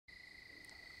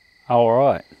All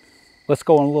right, let's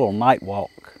go on a little night walk.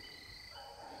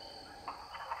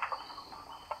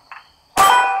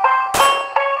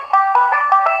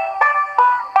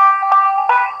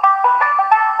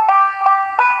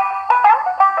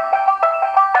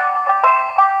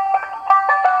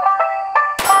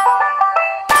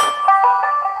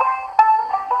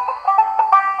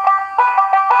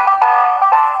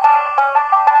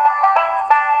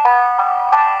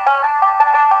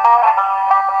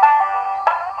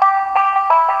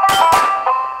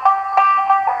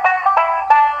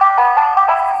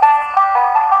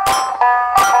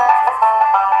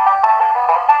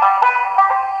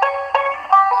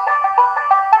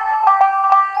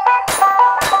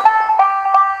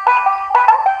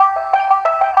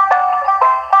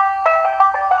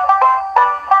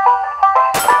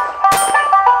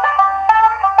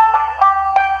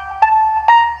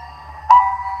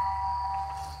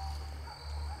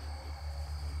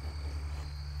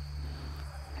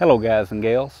 Hello guys and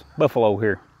gals, Buffalo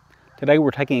here. Today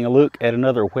we're taking a look at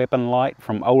another weapon light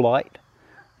from Olight.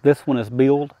 This one is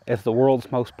billed as the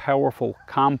world's most powerful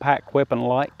compact weapon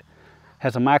light.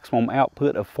 Has a maximum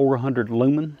output of 400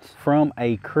 lumens from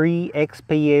a Cree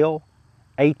XPL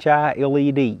HI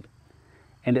LED.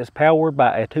 And it's powered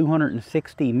by a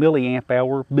 260 milliamp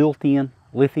hour built-in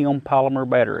lithium polymer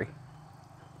battery.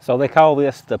 So they call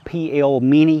this the PL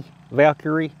Mini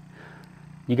Valkyrie.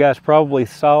 You guys probably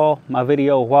saw my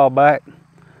video a while back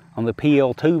on the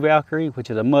PL2 Valkyrie, which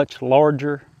is a much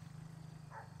larger,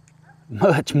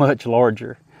 much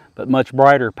larger, but much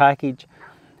brighter package.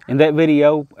 In that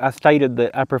video, I stated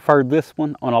that I preferred this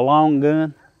one on a long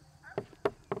gun,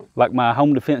 like my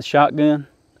home defense shotgun,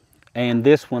 and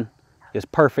this one is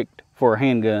perfect for a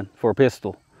handgun, for a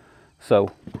pistol.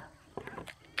 So,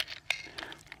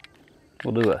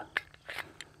 we'll do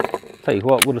tell you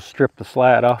what, we'll just strip the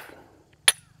slide off.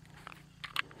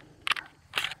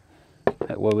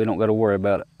 That way we don't got to worry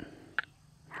about it.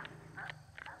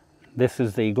 This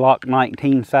is the Glock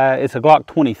 19 size. It's a Glock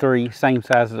 23, same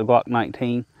size as a Glock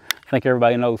 19. I think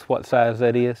everybody knows what size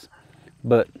that is.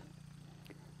 But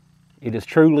it is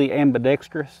truly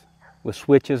ambidextrous with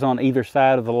switches on either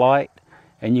side of the light.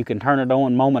 And you can turn it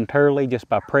on momentarily just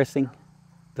by pressing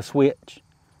the switch.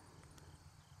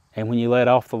 And when you let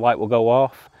off, the light will go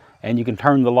off. And you can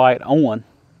turn the light on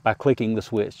by clicking the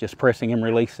switch, just pressing and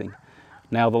releasing.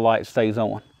 Now the light stays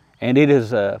on. And it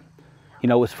is, you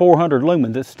know, it's 400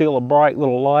 lumens. It's still a bright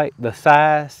little light. The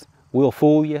size will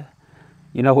fool you.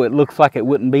 You know, it looks like it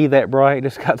wouldn't be that bright.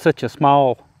 It's got such a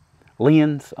small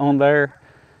lens on there.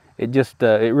 It just,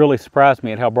 it really surprised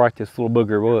me at how bright this little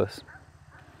booger was.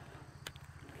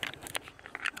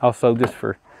 Also, just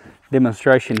for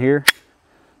demonstration here,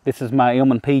 this is my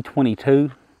M&P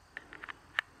 22.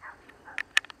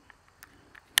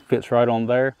 Fits right on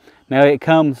there. Now it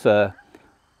comes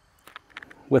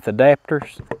with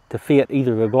adapters to fit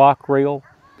either the Glock rail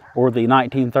or the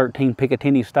 1913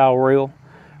 Picatinny style rail.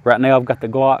 Right now I've got the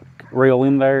Glock rail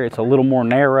in there. It's a little more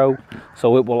narrow,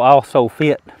 so it will also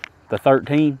fit the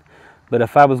 13. But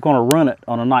if I was going to run it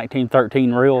on a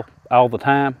 1913 rail all the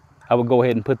time, I would go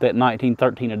ahead and put that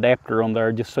 1913 adapter on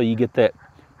there just so you get that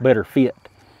better fit.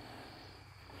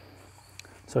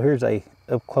 So here's a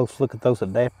up close look at those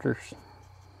adapters.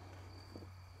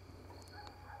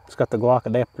 It's got the Glock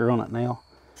adapter on it now.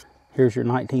 Here's your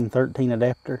 1913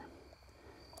 adapter.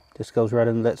 Just goes right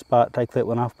into that spot. Take that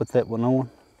one off, put that one on.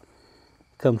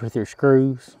 Comes with your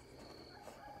screws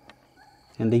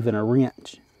and even a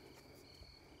wrench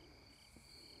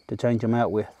to change them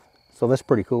out with. So that's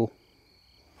pretty cool.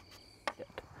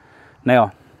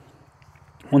 Now,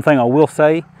 one thing I will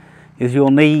say is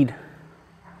you'll need,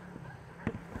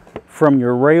 from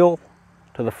your rail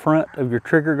to the front of your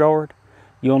trigger guard,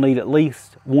 you'll need at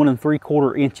least 1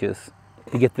 3/4 inches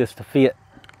to get this to fit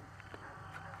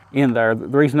in there. The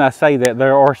reason I say that,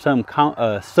 there are some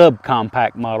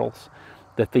subcompact models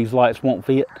that these lights won't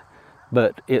fit,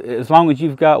 but as long as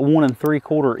you've got 1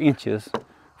 3/4 inches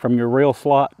from your rail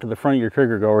slot to the front of your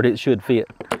trigger guard, it should fit.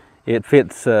 It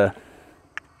fits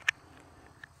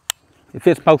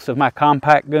most of my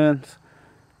compact guns.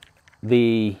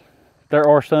 There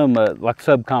are some like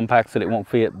subcompacts that it won't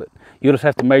fit, but you'll just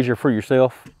have to measure for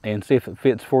yourself and see if it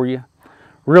fits for you.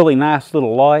 Really nice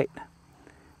little light,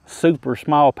 super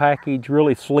small package,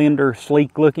 really slender,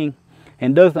 sleek looking,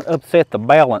 and doesn't upset the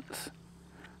balance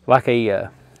like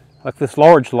this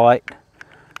large light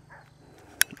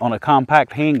on a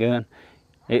compact handgun.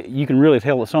 You can really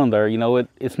tell it's on there. You know,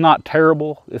 it's not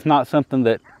terrible. It's not something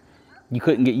that you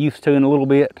couldn't get used to in a little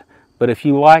bit, but if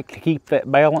you like to keep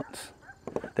that balance,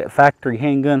 that factory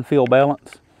handgun feel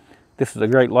balance, this is a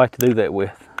great light to do that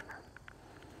with.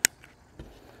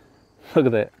 Look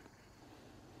at that.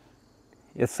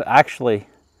 It's actually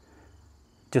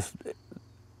just,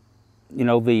 you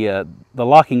know, the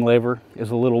locking lever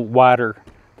is a little wider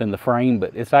than the frame,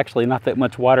 but it's actually not that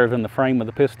much wider than the frame of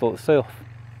the pistol itself.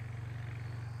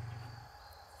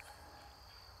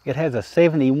 It has a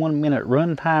 71-minute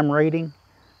runtime rating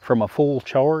from a full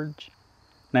charge.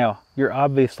 Now, you're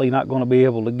obviously not going to be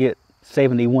able to get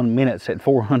 71 minutes at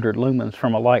 400 lumens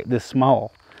from a light this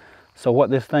small. So what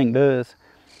this thing does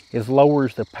is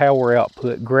lowers the power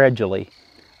output gradually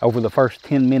over the first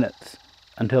 10 minutes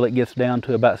until it gets down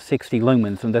to about 60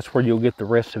 lumens, and that's where you'll get the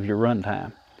rest of your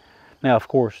runtime. Now, of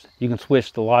course, you can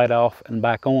switch the light off and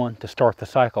back on to start the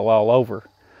cycle all over,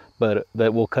 but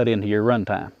that will cut into your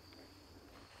runtime.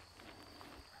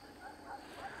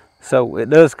 So it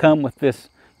does come with this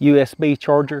USB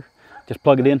charger. Just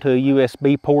plug it into a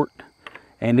USB port,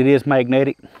 and it is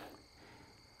magnetic.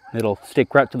 It'll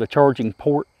stick right to the charging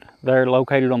port there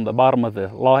located on the bottom of the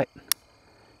light.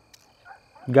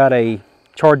 Got a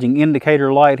charging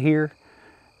indicator light here.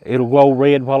 It'll glow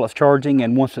red while it's charging,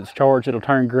 and once it's charged it'll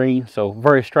turn green. So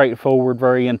very straightforward,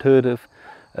 very intuitive,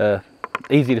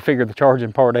 easy to figure the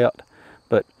charging part out.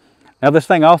 But now this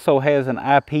thing also has an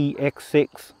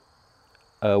IPX6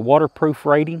 waterproof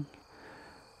rating,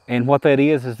 and what that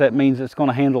is that means it's going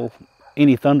to handle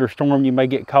any thunderstorm you may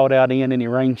get caught out in, any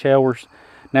rain showers.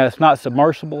 Now, it's not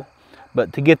submersible,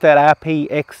 but to get that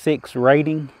IPX6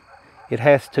 rating, it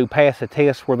has to pass a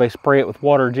test where they spray it with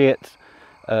water jets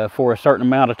for a certain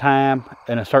amount of time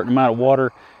and a certain amount of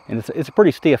water, and it's a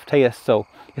pretty stiff test, so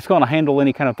it's going to handle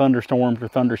any kind of thunderstorms or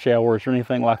thunder showers or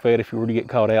anything like that if you were to get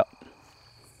caught out.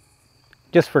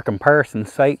 Just for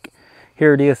comparison's sake,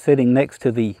 here it is sitting next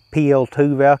to the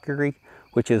PL2 Valkyrie,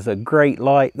 which is a great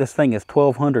light. This thing is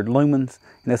 1200 lumens,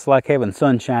 and it's like having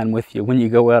sunshine with you when you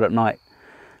go out at night.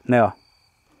 Now,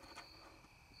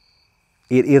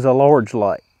 it is a large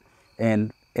light,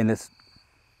 and it's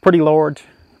pretty large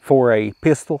for a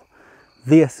pistol.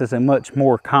 This is a much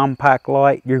more compact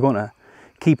light. You're going to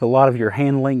keep a lot of your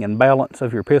handling and balance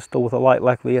of your pistol with a light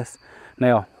like this.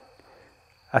 Now,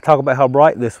 I talk about how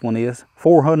bright this one is.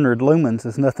 400 lumens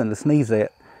is nothing to sneeze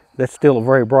at. That's still a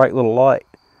very bright little light,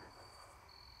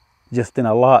 just in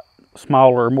a lot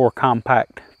smaller, more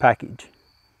compact package.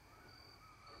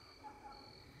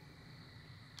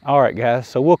 All right, guys,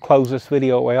 so we'll close this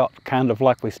video out kind of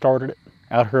like we started it,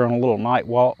 out here on a little night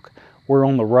walk. We're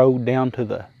on the road down to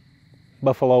the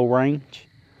Buffalo Range.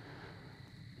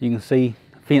 You can see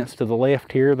fence to the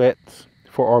left here, that's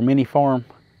for our mini farm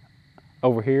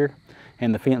over here.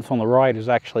 And the fence on the right is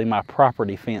actually my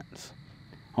property fence.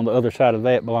 On the other side of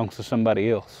that belongs to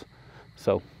somebody else.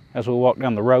 So as we walk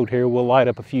down the road here, we'll light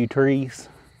up a few trees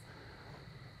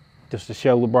just to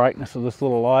show the brightness of this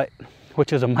little light,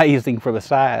 which is amazing for the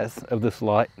size of this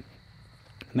light.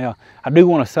 Now, I do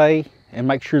want to say and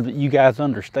make sure that you guys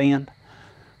understand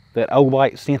that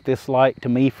Olight sent this light to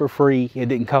me for free. It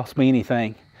didn't cost me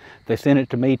anything. They sent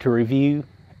it to me to review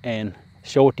and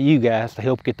show it to you guys to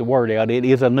help get the word out. It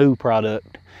is a new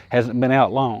product, hasn't been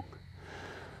out long.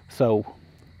 So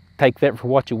take that for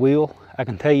what you will. I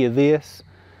can tell you this,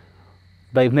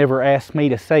 they've never asked me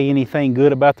to say anything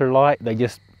good about their light. They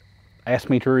just asked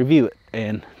me to review it,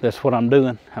 and that's what I'm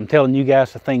doing. I'm telling you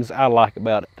guys the things I like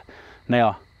about it.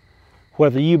 Now,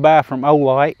 whether you buy from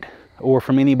Olight or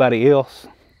from anybody else,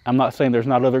 I'm not saying there's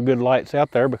not other good lights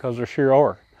out there, because there sure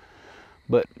are.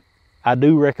 But I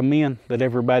do recommend that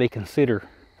everybody consider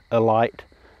a light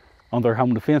on their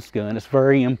home defense gun. It's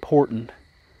very important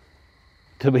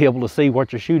to be able to see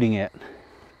what you're shooting at.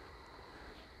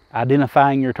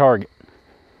 Identifying your target.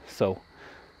 So,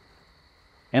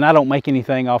 and I don't make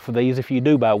anything off of these if you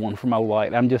do buy one from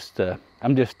Olight.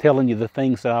 I'm just telling you the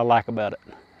things that I like about it.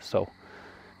 So,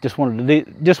 just wanted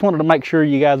to make sure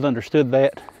you guys understood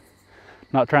that.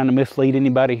 Not trying to mislead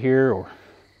anybody here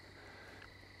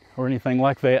or anything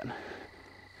like that.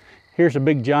 Here's a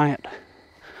big giant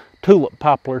tulip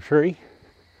poplar tree.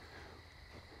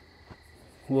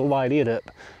 We'll light it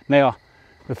up. Now,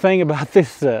 the thing about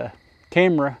this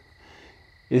camera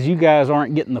is you guys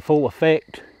aren't getting the full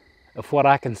effect of what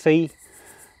I can see.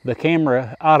 The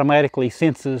camera automatically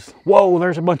senses, whoa,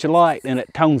 there's a bunch of light, and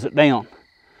it tones it down.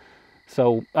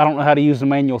 So I don't know how to use the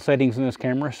manual settings in this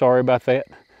camera. Sorry about that.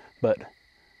 But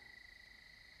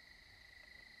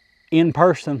in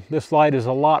person, this light is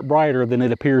a lot brighter than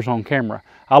it appears on camera.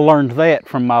 I learned that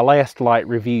from my last light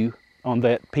review on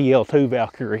that PL2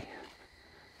 Valkyrie.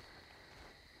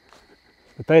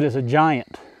 But that is a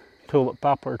giant tulip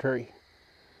poplar tree.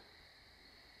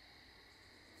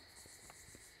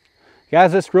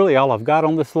 Guys, that's really all I've got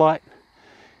on this light.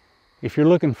 If you're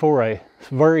looking for a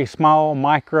very small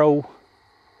micro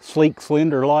sleek,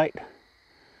 slender light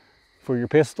for your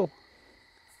pistol,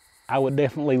 I would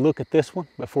definitely look at this one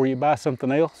before you buy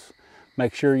something else.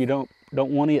 Make sure you don't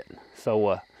want it.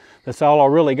 So that's all I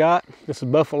really got. This is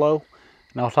Buffalo,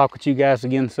 and I'll talk with you guys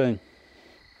again soon.